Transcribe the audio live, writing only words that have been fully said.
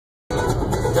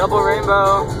Double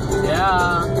rainbow.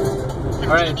 Yeah.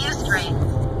 Alright.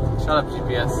 Shut up,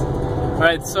 GPS.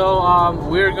 Alright, so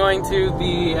we're going to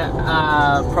the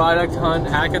product hunt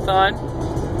hackathon.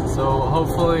 So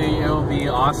hopefully it'll be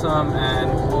awesome and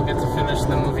we'll get to finish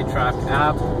the Movie Track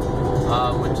app,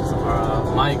 which is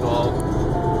my goal.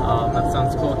 That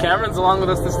sounds cool. Cameron's along with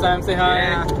us this time. Say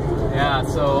hi. Yeah,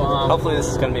 so hopefully this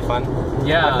is going to be fun.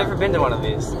 Yeah. I've never been to one of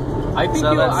these. I think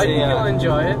you'll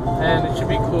enjoy it, and it should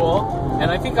be cool. And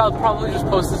I think I'll probably just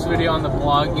post this video on the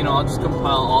blog. You know, I'll just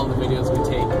compile all the videos we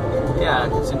take. Yeah,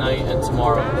 tonight and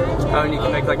tomorrow. Oh, and you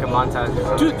can make like a montage.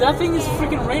 Dude, that thing is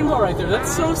freaking rainbow right there.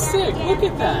 That's so sick. Look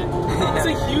at that. It's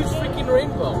a huge freaking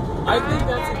rainbow. I think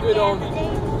that's a good omen.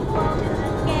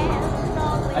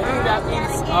 I think that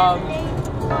means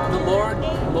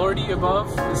the Lordy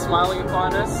above is smiling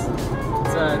upon us.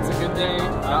 It's a good day.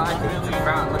 I can really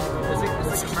frown. Look, it's like a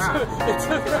frown. It's a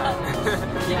frown.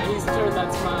 Yeah, he's turned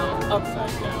that smile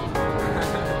upside down.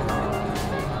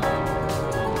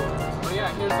 But yeah,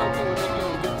 here's hoping we're making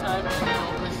a good time and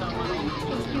we'll miss out on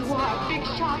You are a big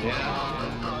shot.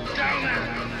 Yeah. Down there!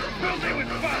 Fill me with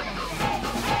fun!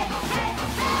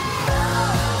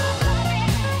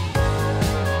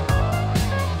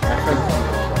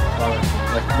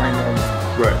 like my normal.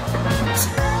 Right.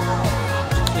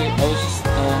 I was just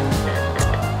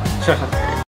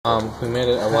we made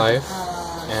it alive,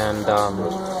 and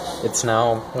it's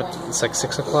now it's like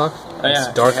 6 o'clock. Oh, yeah.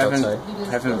 It's dark outside.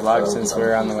 I haven't vlogged since we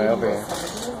were on the way over here.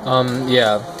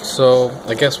 Yeah. So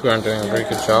I guess we aren't doing a very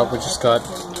good job. We just got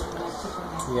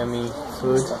yummy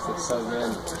food. Stuff is so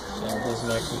good. Yeah, here's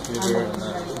my computer, and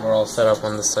then we're all set up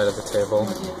on this side of the table.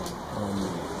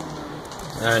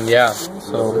 And yeah,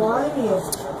 so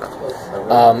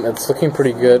it's looking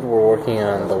pretty good. We're working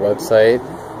on the website.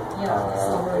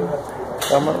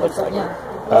 What looks like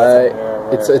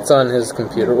it's on his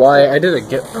computer. Well, I did a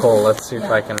git pull. Let's see if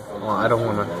I can. Well, I don't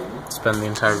want to spend the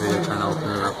entire video trying to open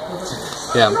it up.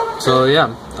 Yeah. So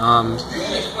yeah.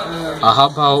 How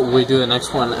about we do the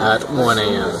next one at 1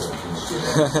 a.m.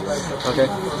 Okay.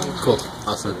 Cool.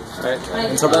 Awesome. Alright.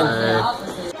 Until then.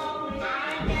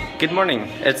 Good morning.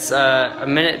 It's a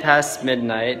minute past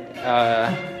midnight,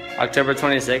 October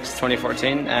 26,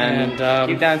 2014, and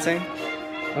keep dancing.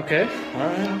 Okay. All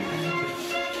right.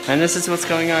 And this is what's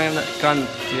going on at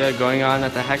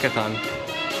the hackathon.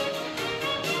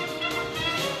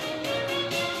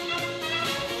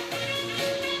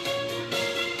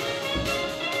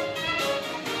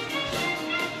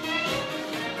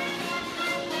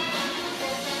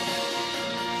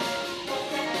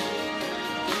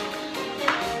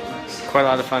 Quite a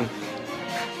lot of fun.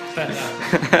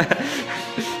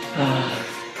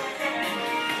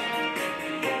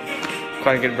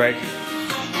 Quite a good break.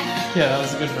 Yeah, that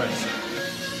was a good break.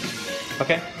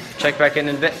 Okay, check back in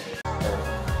a bit.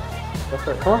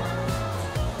 Come on.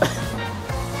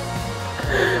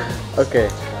 Okay,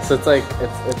 so it's like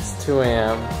it's 2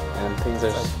 a.m. and things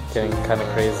are getting kind of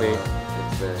crazy.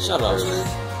 Shut up.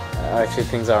 Actually,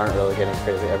 things aren't really getting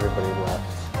crazy. Everybody left.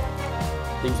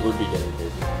 Things would be getting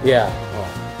crazy. Yeah.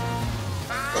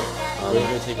 We're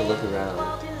gonna take a look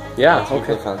around. Yeah. Okay.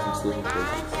 Okay. Found some sleeping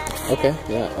places. Okay.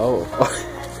 Yeah. Oh.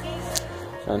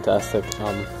 Fantastic.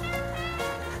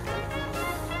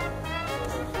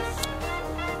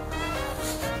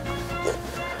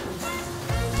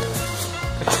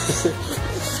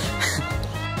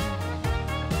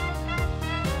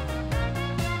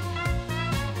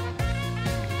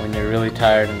 When you're really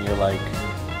tired and you're like.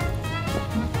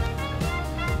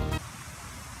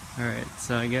 Alright,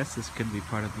 so I guess this could be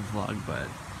part of the vlog, but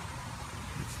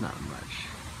it's not much.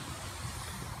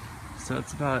 So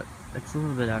it's a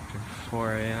little bit after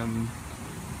 4 a.m.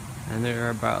 and there are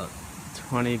about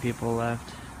 20 people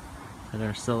left that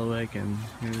are still awake, and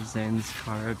here's Zane's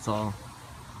car. It's all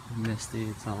misty,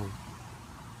 it's got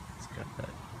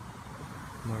that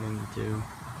morning dew.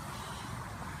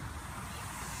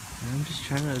 And I'm just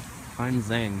trying to find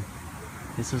Zane.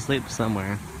 He's asleep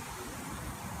somewhere.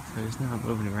 So he's not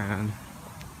moving around.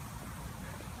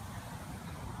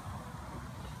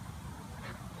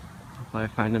 Hopefully I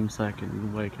find him so I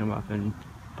can wake him up and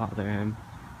bother him.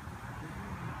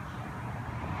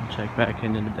 I'll check back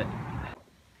in a bit.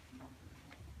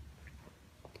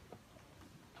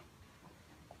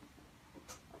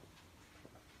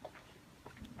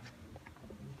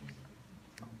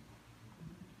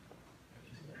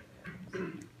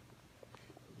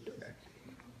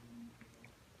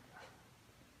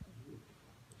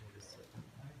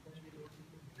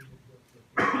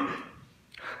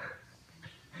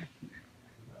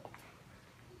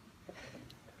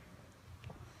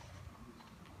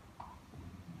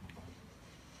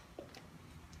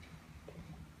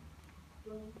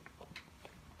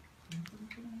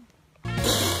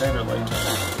 Better like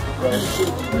right.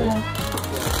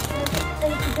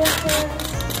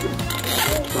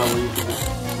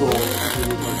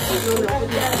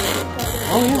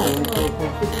 Oh yeah.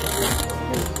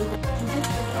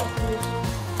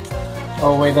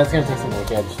 Oh wait, that's gonna take some work.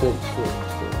 Yeah, just do it.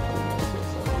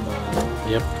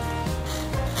 Yep.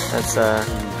 That's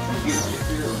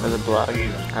for the blog. I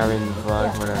mean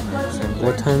vlog, whatever. Same thing.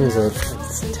 What time is it?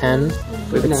 It's 10.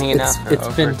 We've been hanging out for It's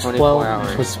over been 24 12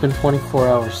 hours. It's been 24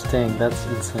 hours staying. That's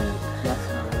insane.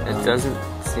 It doesn't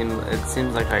seem. It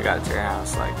seems like I got to your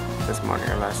house like this morning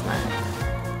or last night.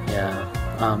 Yeah.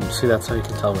 See, that's how you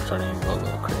can tell we're starting to go a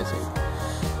little crazy.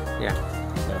 Yeah.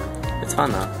 Yeah. It's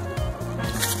fun though.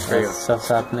 Stuff's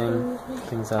happening.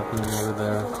 Things happening over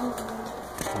there.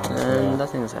 And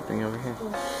nothing's happening over here.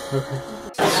 Okay.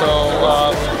 So,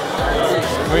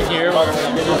 we're here. We're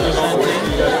presenting to the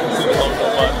local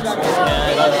funds.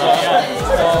 And, yeah,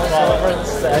 it's all over the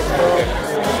expo.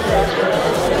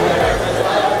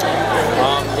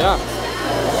 Yeah.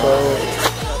 So,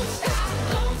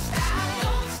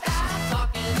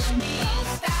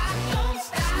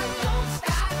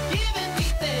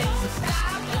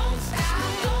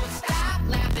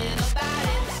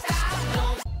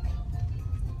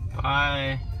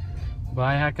 Bye.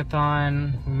 Bye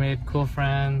Hackathon. We made cool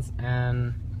friends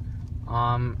and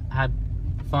had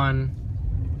fun.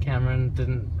 Cameron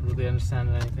didn't really understand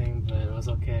anything, but it was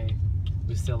okay.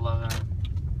 We still love him.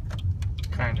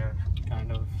 Kind of.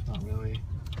 Kind of. Not really.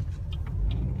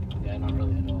 Yeah, not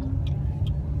really at all.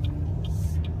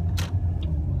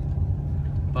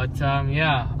 But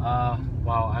yeah,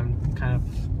 wow, I'm kind of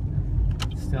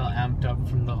still amped up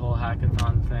from the whole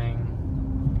hackathon thing.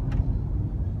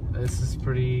 This is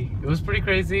it was pretty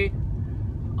crazy.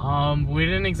 We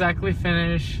didn't exactly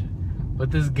finish,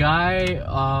 but this guy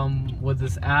with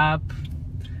this app,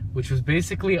 which was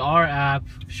basically our app,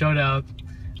 showed up,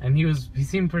 and he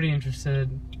seemed pretty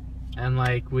interested, and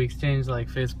like we exchanged like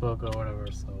Facebook or whatever,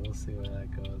 so we'll see where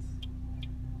that goes.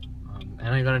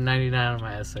 And I got a 99 on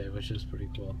my essay, which is pretty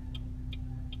cool.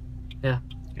 Yeah.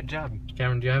 Good job.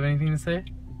 Cameron, do you have anything to say?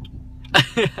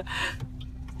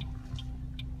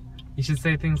 You should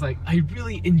say things like, I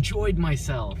really enjoyed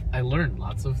myself. I learned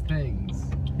lots of things.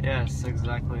 Yes,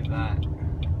 exactly that.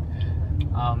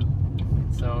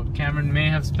 So Cameron may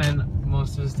have spent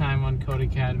most of his time on Code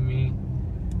Academy,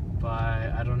 but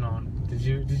I don't know. Did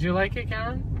you like it,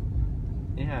 Cameron?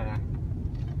 Yeah.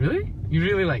 Really? You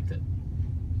really liked it?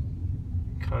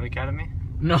 Code Academy?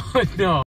 No, no.